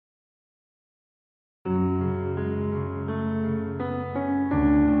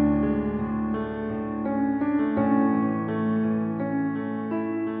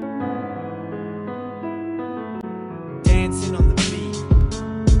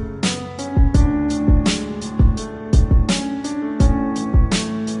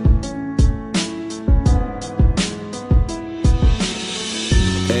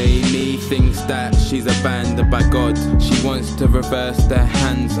she's abandoned by God. She wants to reverse their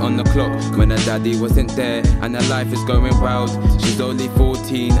hands on the clock when her daddy wasn't there and her life is going wild. She's only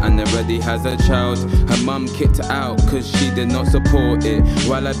 14 and already has a child. Her mum kicked her out cause she did not support it,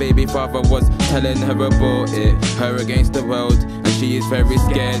 while her baby father was telling her about it. Her against the world and she is very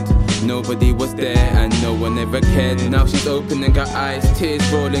scared. Nobody was there and no one ever cared. Now she's opening her eyes, tears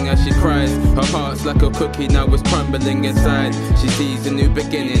rolling as she cries. Her heart's like a cookie, now it's crumbling inside. She sees a new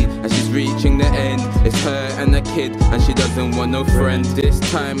beginning and she's reaching the end. It's her and a kid and she doesn't want no friend. This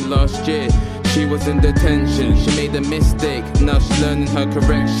time last year she was in detention. She made a mistake, now she's learning her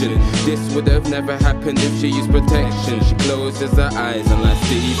correction. This would have never happened if she used protection. She closes her eyes and like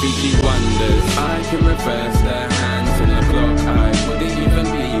Stevie she wonders, I can reverse the hands on the clock. I wouldn't even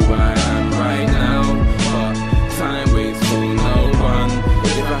be where I am right now, but time waits for no one.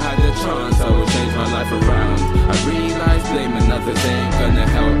 If I had the chance I would change my life around. I realized blaming others ain't gonna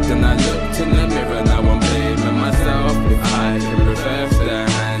help. Then I looked in the mirror, now I'm blaming myself. If I can reverse the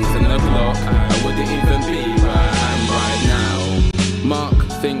hands on the clock, I wouldn't even be where I am right now. Mark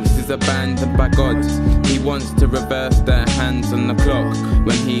thinks he's abandoned by God. He wants to reverse their hands on the clock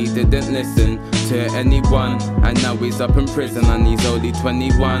when he didn't listen to anyone, and now he's up in prison and he's only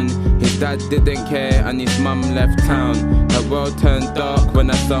 21. His dad didn't care and his mum left town. Her world turned dark when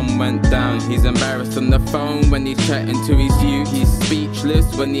her son went down. He's embarrassed on the phone when he's chatting to his youth. He's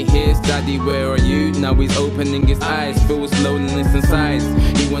speechless when he hears daddy, where are you? Now he's opening his eyes, feels loneliness inside.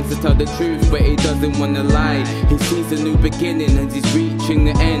 He wants to tell the truth but he doesn't want to lie. He sees a new beginning and he's reaching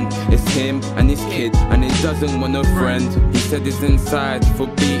the end. It's him and his kid and he doesn't want no friend. He said he's inside for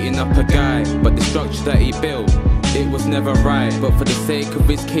beating up a guy, but the structure that he built, it was never right. But for the sake of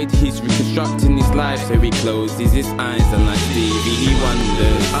his kid he's reconstructing his life. So he closes his eyes and like Stevie he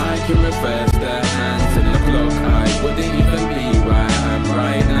wonders, I can reverse the hands on the clock. I wouldn't even be where I am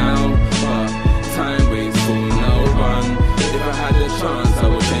right now, but time waits for no one. If I had the chance I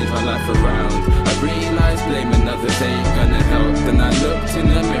would change my life around. I realized blaming others ain't gonna help. Then I looked in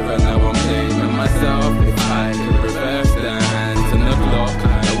the mirror, now I'm blaming myself. If I could reverse the hands on the clock,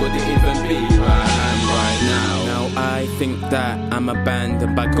 I wouldn't even be where I am right now. Now I think that I'm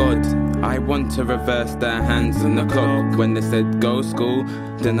abandoned by God. I want to reverse their hands on the clock. When they said go school,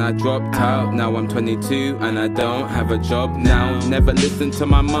 then I dropped out. Now I'm 22 and I don't have a job now. Never listened to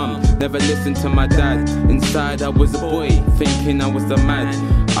my mum, never listened to my dad. Inside I was a boy, thinking I was a mad.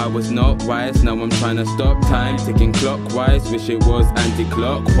 I was not wise, now I'm trying to stop time, ticking clockwise, wish it was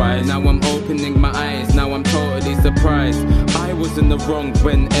anti-clockwise. Now I'm opening my eyes, now I'm totally surprised. I was in the wrong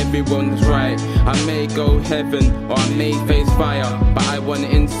when everyone was right. I may go heaven or I may face fire, but I want to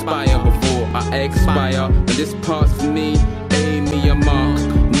inspire before I expire. And this part's for me, aim me a mark.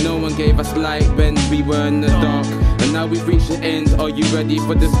 No one gave us light when we were in the dark, and now we've reached the end, are you ready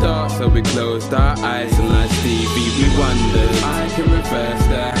for the start? So we closed our eyes and like Stevie we wondered, I can reverse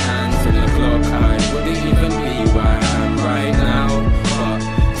the hands on the clock. I wouldn't even be where I am right now, but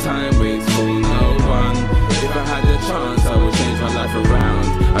time waits for no one. If I had the chance I would change my life around.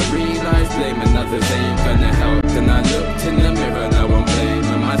 I realized blaming others ain't gonna help. Then I looked in the mirror, now I'm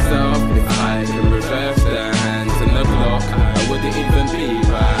blaming myself. If I can reverse the hands on the clock, I wouldn't even be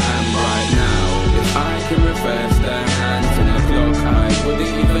where I am right now. If I can reverse the hands on the clock, I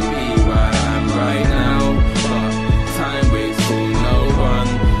wouldn't even be where I am right now, but time waits for no one.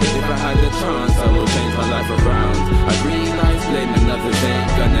 If I had the chance I would change my life around. I realized blaming others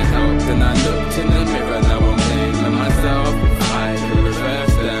ain't gonna help. Then I looked in the mirror, now I'm blaming myself. If I could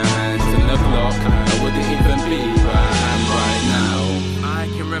reverse the hands on the clock, I wouldn't even be where I am right now. I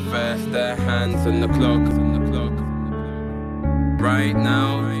can reverse the hands on the clock. Right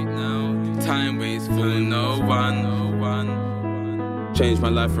now, time waits for no one. Change my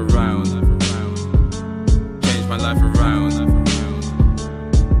life around. Change my life around.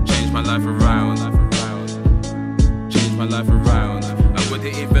 Change my life around. Change my life around. I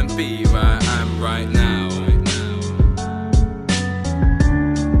wouldn't even be where